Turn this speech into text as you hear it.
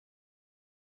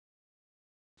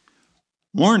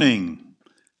Morning!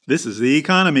 This is The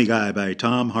Economy Guy by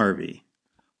Tom Harvey.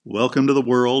 Welcome to the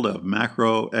world of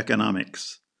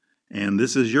macroeconomics. And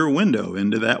this is your window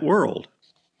into that world.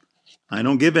 I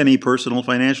don't give any personal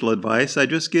financial advice, I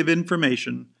just give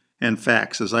information and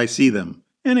facts as I see them,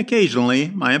 and occasionally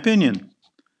my opinion.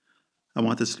 I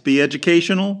want this to be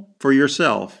educational for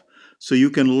yourself, so you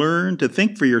can learn to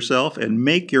think for yourself and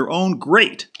make your own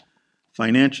great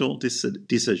financial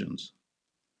decisions.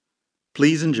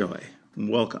 Please enjoy.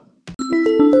 Welcome.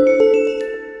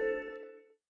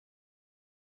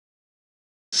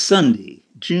 Sunday,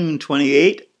 June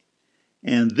 28,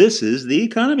 and this is The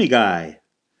Economy Guy.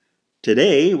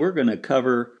 Today, we're going to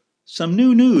cover some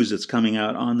new news that's coming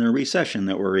out on the recession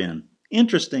that we're in.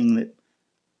 Interesting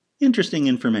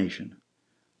information.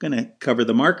 Going to cover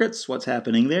the markets, what's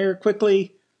happening there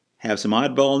quickly, have some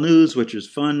oddball news, which is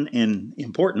fun and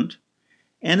important,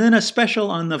 and then a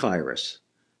special on the virus,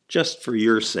 just for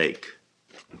your sake.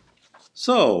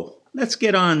 So, let's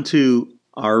get on to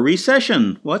our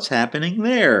recession. What's happening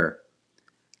there?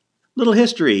 Little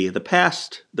history, the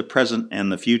past, the present,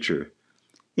 and the future.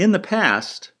 In the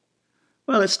past,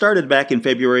 well, it started back in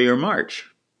February or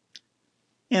March.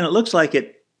 And it looks like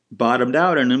it bottomed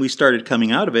out, and then we started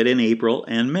coming out of it in April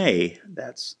and May.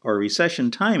 That's our recession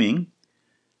timing.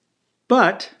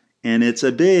 But, and it's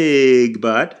a big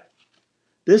but,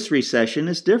 this recession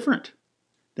is different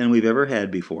than we've ever had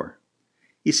before.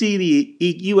 You see,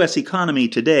 the U.S. economy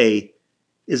today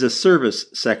is a service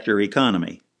sector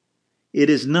economy.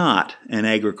 It is not an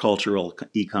agricultural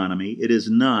economy. It is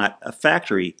not a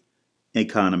factory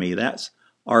economy. That's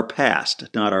our past,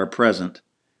 not our present.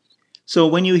 So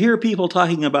when you hear people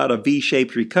talking about a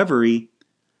V-shaped recovery,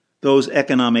 those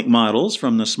economic models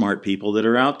from the smart people that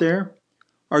are out there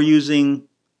are using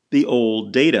the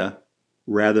old data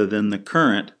rather than the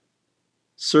current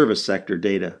service sector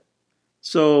data.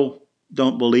 So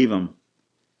don't believe them.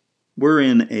 We're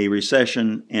in a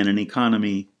recession and an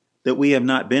economy that we have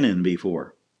not been in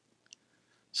before.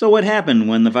 So what happened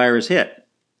when the virus hit?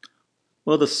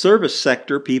 Well, the service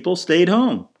sector people stayed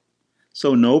home.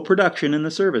 So no production in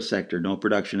the service sector, no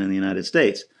production in the United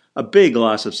States. A big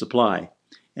loss of supply.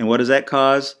 And what does that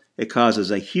cause? It causes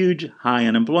a huge high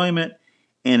unemployment,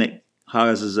 and it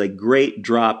causes a great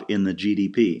drop in the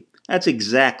GDP. That's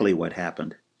exactly what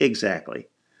happened. Exactly.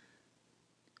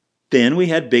 Then we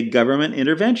had big government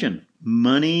intervention.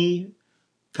 Money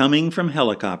coming from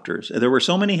helicopters. There were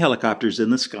so many helicopters in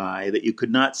the sky that you could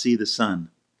not see the sun.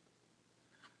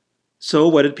 So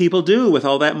what did people do with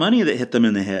all that money that hit them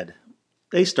in the head?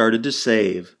 They started to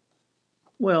save.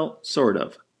 Well, sort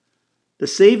of. The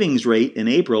savings rate in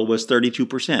April was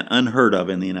 32%, unheard of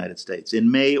in the United States. In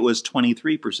May, it was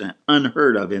 23%,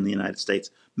 unheard of in the United States.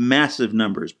 Massive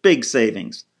numbers, big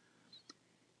savings.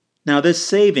 Now, this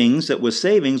savings that was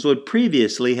savings would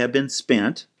previously have been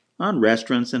spent on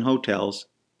restaurants and hotels,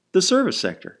 the service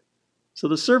sector. So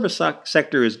the service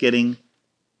sector is getting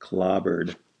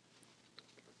clobbered.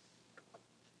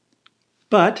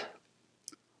 But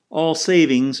all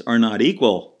savings are not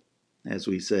equal, as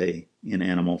we say in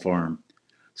Animal Farm.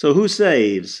 So who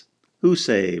saves? Who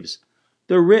saves?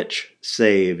 The rich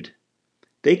saved.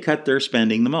 They cut their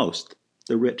spending the most.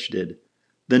 The rich did.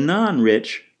 The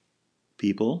non-rich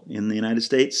people in the United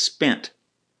States spent.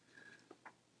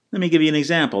 Let me give you an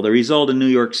example. The result in New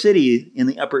York City, in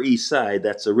the Upper East Side,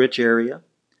 that's a rich area,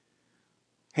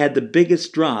 had the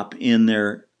biggest drop in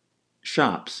their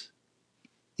shops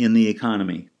in the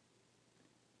economy.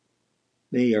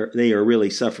 They are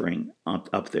really suffering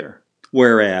up there.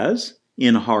 Whereas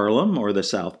in Harlem or the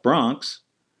South Bronx,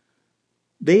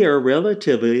 they are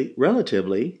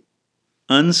relatively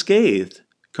unscathed,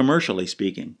 commercially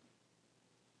speaking.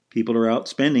 People are out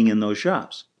spending in those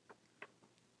shops.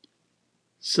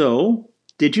 So,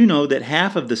 did you know that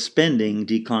half of the spending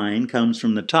decline comes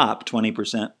from the top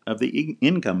 20% of the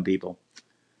income people?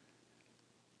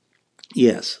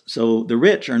 Yes, so the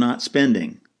rich are not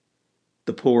spending.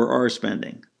 The poor are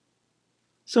spending.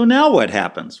 So now what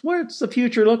happens? What's the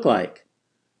future look like?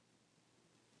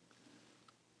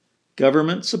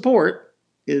 Government support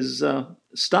is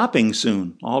stopping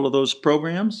soon. All of those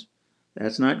programs,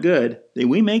 that's not good.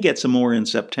 We may get some more in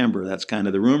September. That's kind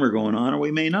of the rumor going on, or we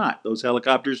may not. Those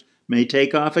helicopters may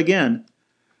take off again.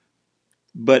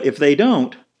 But if they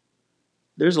don't,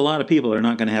 there's a lot of people that are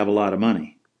not going to have a lot of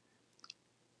money.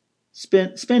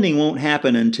 Spending won't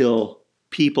happen until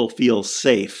people feel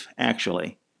safe,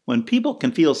 actually. When people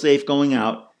can feel safe going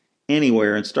out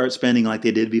anywhere and start spending like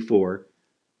they did before,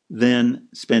 then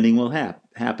spending will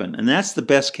happen. And that's the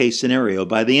best case scenario.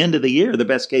 By the end of the year, the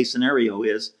best case scenario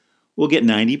is we'll get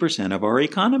 90% of our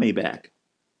economy back.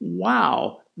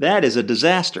 Wow, that is a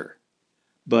disaster.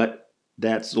 but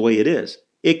that's the way it is.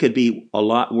 It could be a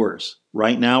lot worse.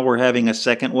 Right now, we're having a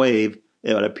second wave,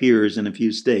 it appears, in a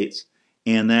few states,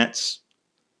 and that's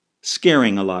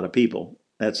scaring a lot of people.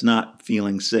 That's not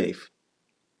feeling safe.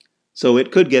 So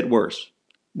it could get worse.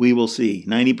 We will see.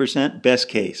 90% best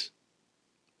case.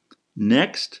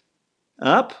 Next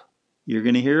up, you're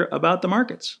going to hear about the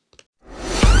markets.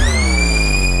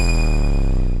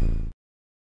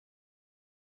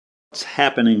 What's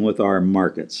happening with our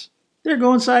markets? They're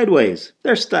going sideways.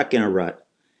 They're stuck in a rut.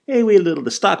 Hey, the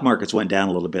stock markets went down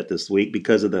a little bit this week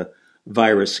because of the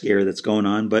virus scare that's going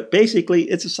on, but basically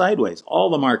it's a sideways. All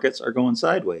the markets are going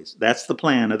sideways. That's the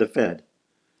plan of the Fed.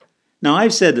 Now,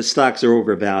 I've said that stocks are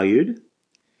overvalued,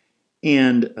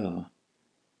 and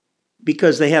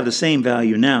because they have the same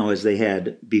value now as they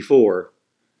had before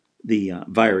the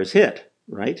virus hit,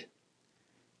 right?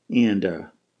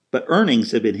 But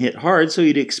earnings have been hit hard, so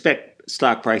you'd expect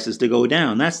stock prices to go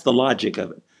down. That's the logic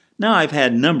of it. Now I've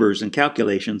had numbers and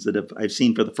calculations that I've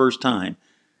seen for the first time,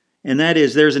 and that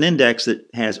is there's an index that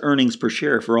has earnings per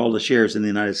share for all the shares in the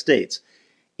United States.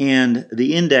 And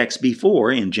the index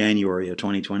before, in January of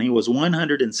 2020, was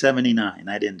 179,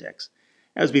 that index.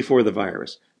 That was before the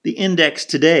virus. The index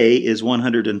today is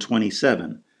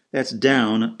 127. That's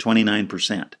down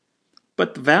 29%.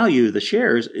 But the value of the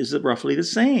shares is roughly the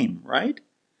same, right?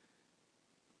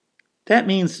 That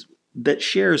means that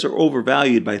shares are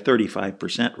overvalued by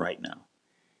 35% right now.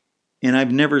 And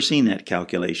I've never seen that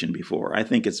calculation before. I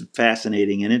think it's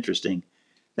fascinating and interesting.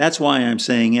 That's why I'm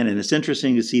saying it, and it's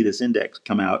interesting to see this index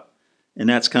come out, and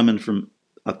that's coming from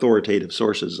authoritative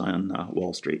sources on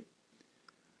Wall Street.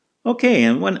 Okay,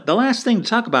 and the last thing to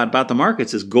talk about the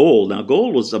markets is gold. Now,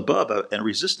 gold was above a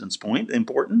resistance point,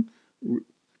 important,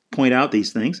 point out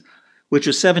these things, which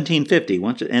is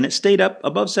 1750, and it stayed up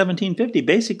above 1750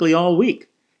 basically all week.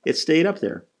 It stayed up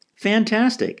there.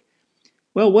 Fantastic.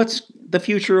 Well, what's the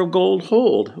future of gold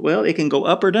hold? Well, it can go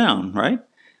up or down, right?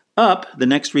 Up, the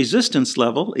next resistance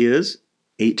level is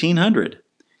 1800.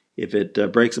 If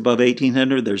it breaks above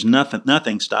 1800, there's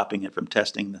nothing stopping it from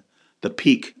testing the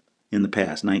peak in the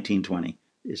past, 1920.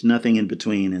 There's nothing in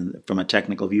between from a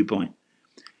technical viewpoint.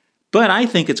 But I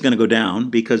think it's going to go down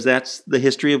because that's the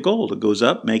history of gold. It goes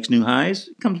up, makes new highs,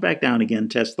 comes back down again,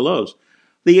 tests the lows.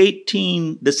 The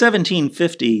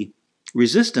 1750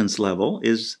 resistance level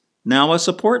is now a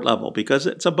support level because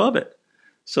it's above it.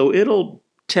 So it'll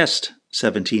test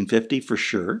 1750 for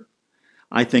sure.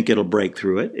 I think it'll break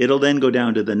through it. It'll then go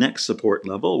down to the next support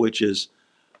level, which is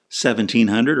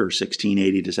 1700 or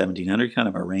 1680 to 1700, kind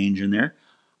of a range in there.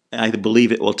 I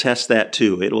believe it will test that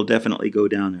too. It will definitely go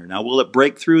down there. Now, will it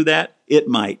break through that? It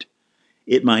might.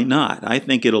 It might not. I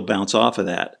think it'll bounce off of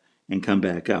that and come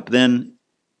back up. Then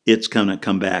it's going to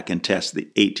come back and test the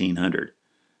 1800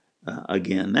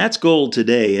 again. That's gold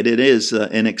today, and it is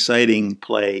an exciting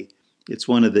play. It's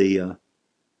one of the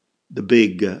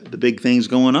big things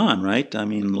going on, right? I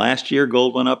mean, last year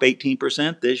gold went up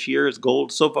 18%. This year,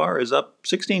 gold so far is up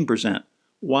 16%.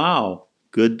 Wow,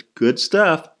 good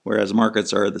stuff. Whereas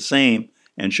markets are the same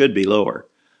and should be lower.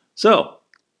 So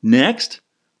next,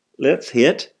 let's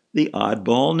hit the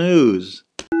oddball news.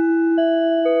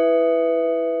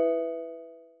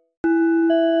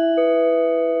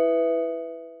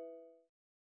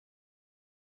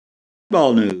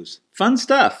 Oddball news, fun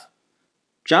stuff.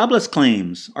 Jobless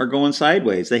claims are going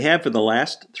sideways. They have for the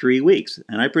last 3 weeks.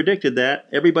 And I predicted that.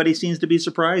 Everybody seems to be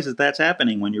surprised that that's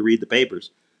happening when you read the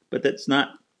papers. But that's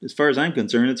not, as far as I'm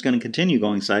concerned, it's going to continue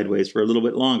going sideways for a little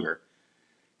bit longer.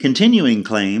 Continuing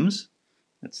claims,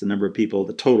 that's the number of people,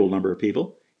 the total number of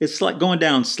people, it's going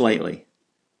down slightly.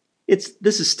 This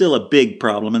is still a big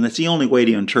problem, and that's the only way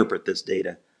to interpret this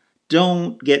data.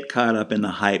 Don't get caught up in the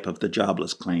hype of the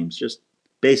jobless claims. Just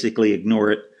basically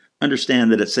ignore it.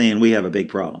 Understand that it's saying we have a big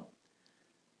problem.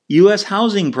 U.S.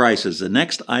 housing prices, the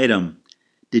next item.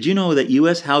 Did you know that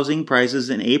U.S. housing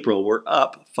prices in April were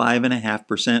up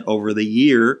 5.5% over the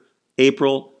year,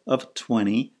 April of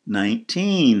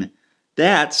 2019?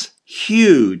 That's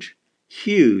huge,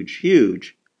 huge,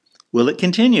 huge. Will it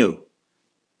continue?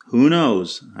 Who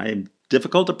knows?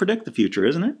 Difficult to predict the future,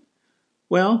 isn't it?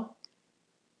 Well,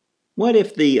 what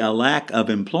if the lack of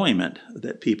employment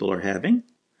that people are having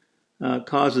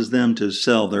causes them to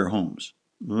sell their homes?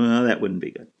 Well, that wouldn't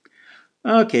be good.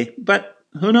 Okay, but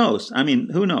who knows? I mean,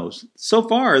 who knows? So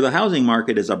far, the housing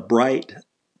market is a bright,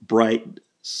 bright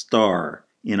star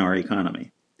in our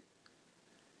economy.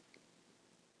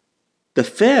 The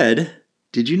Fed,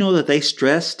 did you know that they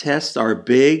stress test our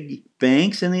big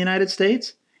banks in the United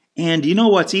States? And you know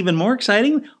what's even more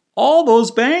exciting? All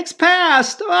those banks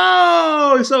passed.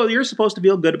 Oh, so you're supposed to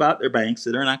feel good about their banks.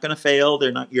 They're not going to fail.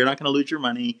 You're not going to lose your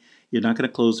money. You're not going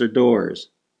to close their doors.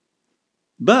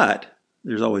 But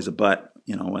there's always a but,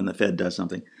 when the Fed does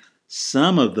something.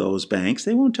 Some of those banks,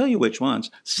 they won't tell you which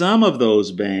ones, some of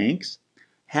those banks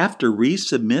have to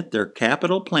resubmit their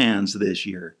capital plans this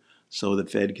year so the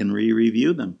Fed can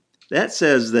re-review them. That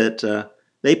says that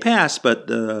they pass, but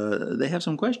they have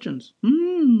some questions.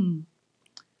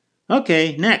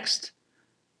 Okay, next.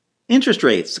 Interest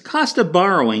rates. The cost of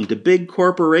borrowing to big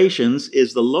corporations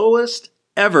is the lowest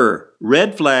ever.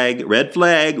 Red flag, red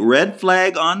flag, red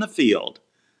flag on the field.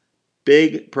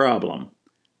 Big problem.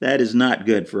 That is not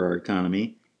good for our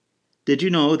economy. Did you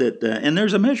know that, and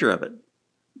there's a measure of it,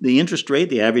 the interest rate,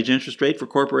 the average interest rate for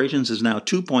corporations is now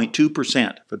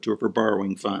 2.2% for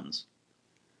borrowing funds.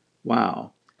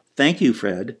 Wow. Thank you,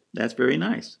 Fred. That's very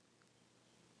nice.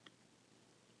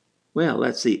 Well,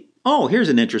 let's see. Oh, here's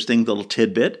an interesting little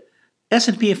tidbit.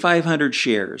 S&P 500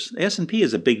 shares. The S&P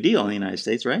is a big deal in the United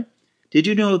States, right? Did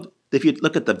you know that if you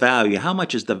look at the value,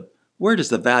 where does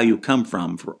the value come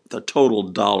from for the total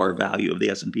dollar value of the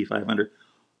S&P 500?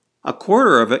 A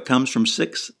quarter of it comes from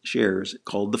 6 shares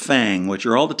called the FANG, which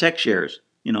are all the tech shares,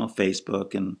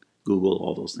 Facebook and Google,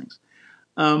 all those things.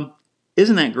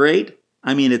 Isn't that great?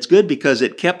 I mean, it's good because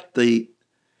it kept the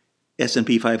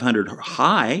S&P 500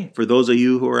 high. For those of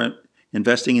you who are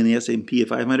investing in the S&P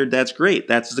 500, that's great.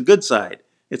 That's the good side.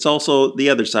 It's also the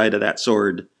other side of that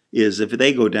sword is if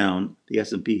they go down, the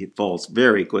S&P falls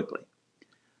very quickly.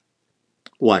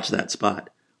 Watch that spot.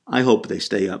 I hope they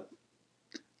stay up.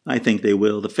 I think they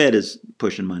will. The Fed is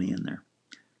pushing money in there.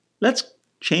 Let's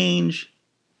change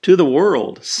to the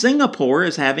world. Singapore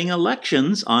is having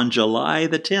elections on July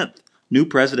the 10th. New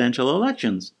presidential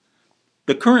elections.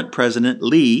 The current president,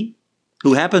 Lee,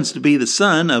 who happens to be the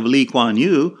son of Lee Kuan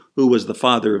Yew, who was the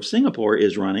father of Singapore,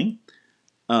 is running.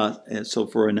 So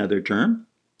for another term.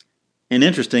 And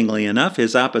interestingly enough,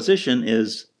 his opposition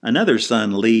is another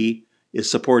son, Lee, is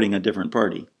supporting a different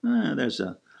party. There's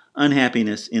a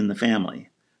unhappiness in the family.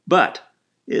 But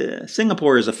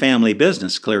Singapore is a family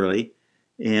business, clearly,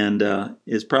 and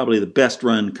is probably the best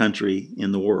run country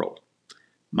in the world,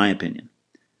 my opinion.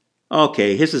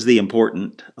 Okay, this is the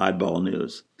important oddball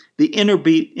news. The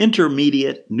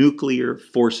Intermediate Nuclear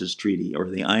Forces Treaty, or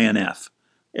the INF.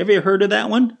 Have you heard of that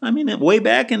one? I mean, way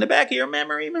back in the back of your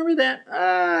memory, remember that?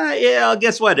 Yeah,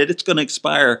 guess what? It's going to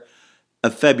expire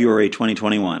of February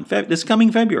 2021. This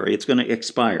coming February, it's going to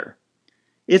expire.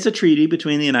 It's a treaty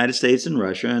between the United States and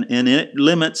Russia, and it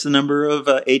limits the number of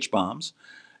H-bombs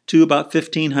to about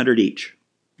 1,500 each.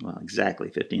 Well, exactly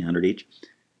 1,500 each.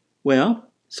 Well,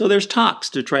 so there's talks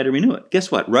to try to renew it.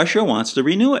 Guess what? Russia wants to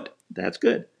renew it. That's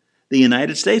good. The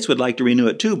United States would like to renew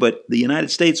it too, but the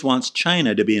United States wants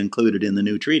China to be included in the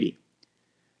new treaty.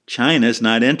 China's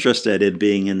not interested in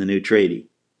being in the new treaty.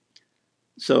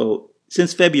 So,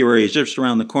 since February is just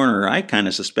around the corner, I kind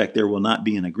of suspect there will not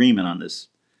be an agreement on this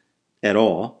at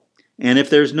all. And if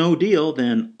there's no deal,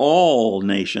 then all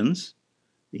nations,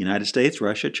 the United States,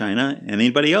 Russia, China, and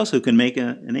anybody else who can make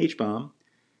an H-bomb,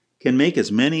 can make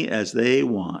as many as they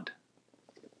want.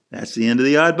 That's the end of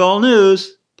the oddball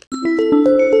news.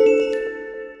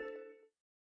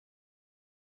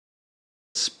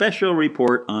 Special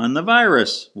report on the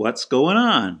virus. What's going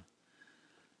on?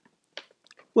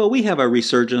 Well, we have a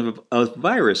resurgence of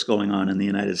virus going on in the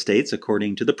United States,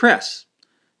 according to the press.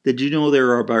 Did you know there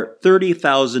are about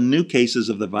 30,000 new cases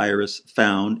of the virus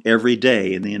found every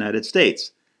day in the United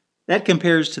States? That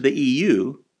compares to the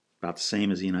EU, about the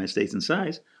same as the United States in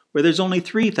size, where there's only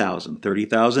 3,000.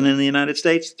 30,000 in the United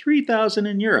States, 3,000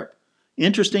 in Europe.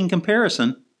 Interesting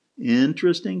comparison,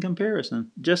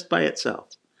 just by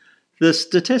itself. The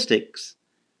statistics,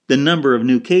 the number of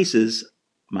new cases,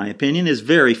 my opinion, is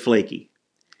very flaky.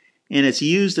 And it's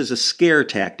used as a scare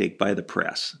tactic by the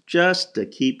press, just to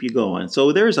keep you going.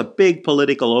 So there's a big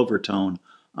political overtone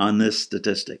on this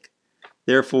statistic.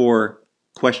 Therefore,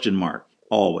 question mark,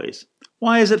 always.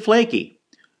 Why is it flaky?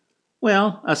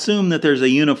 Well, assume that there's a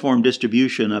uniform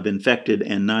distribution of infected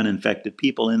and non-infected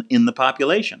people in the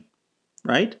population,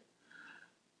 right?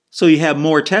 So you have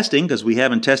more testing, because we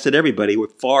haven't tested everybody. We're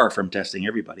far from testing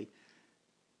everybody.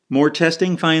 More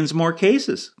testing finds more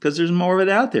cases, because there's more of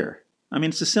it out there. I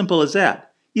mean, it's as simple as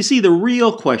that. You see, the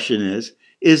real question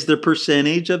is the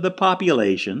percentage of the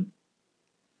population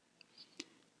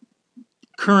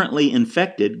currently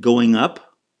infected going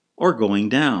up or going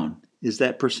down? Is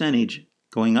that percentage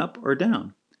going up or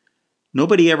down?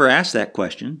 Nobody ever asked that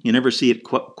question. You never see it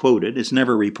quoted. It's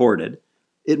never reported.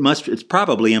 It's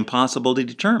probably impossible to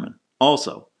determine.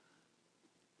 Also,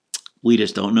 we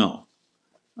just don't know.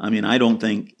 I mean, I don't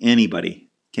think anybody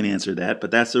can answer that,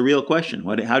 but that's the real question.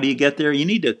 How do you get there? You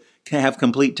need to have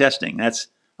complete testing. That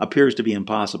appears to be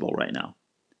impossible right now.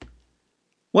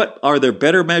 Are there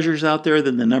better measures out there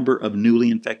than the number of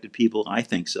newly infected people? I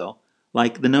think so.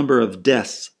 Like the number of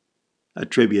deaths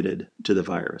attributed to the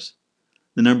virus,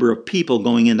 the number of people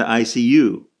going into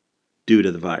ICU due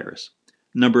to the virus,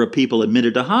 the number of people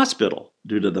admitted to hospital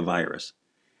due to the virus.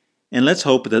 And let's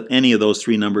hope that any of those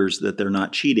three numbers, that they're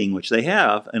not cheating, which they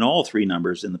have in all three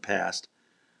numbers in the past.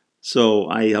 So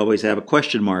I always have a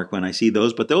question mark when I see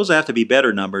those, but those have to be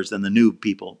better numbers than the new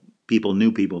people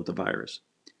with the virus.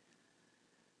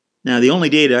 Now, the only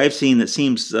data I've seen that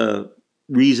seems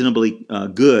reasonably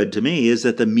good to me is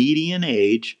that the median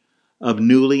age of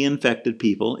newly infected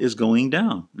people is going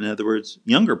down. In other words,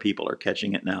 younger people are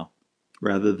catching it now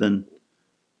rather than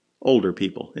older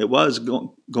people. It was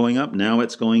going up, now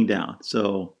it's going down.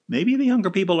 So maybe the younger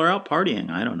people are out partying.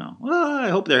 I don't know. Well, I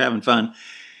hope they're having fun.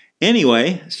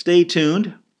 Anyway, stay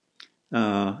tuned.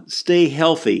 Stay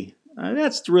healthy.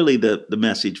 That's really the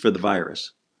message for the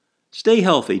virus. Stay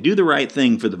healthy. Do the right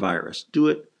thing for the virus. Do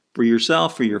it for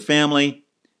yourself, for your family.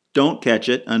 Don't catch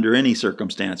it under any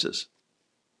circumstances.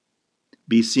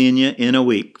 Be seeing you in a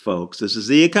week, folks. This is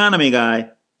the Economy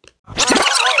Guy.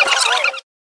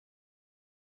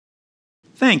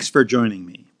 Thanks for joining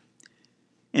me.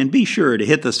 And be sure to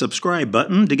hit the subscribe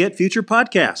button to get future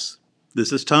podcasts.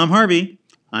 This is Tom Harvey.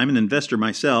 I'm an investor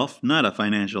myself, not a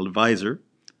financial advisor.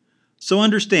 So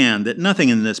understand that nothing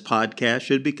in this podcast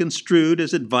should be construed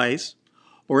as advice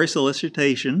or a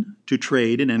solicitation to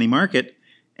trade in any market,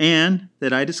 and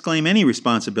that I disclaim any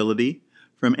responsibility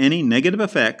from any negative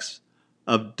effects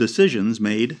of decisions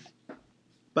made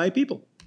by people.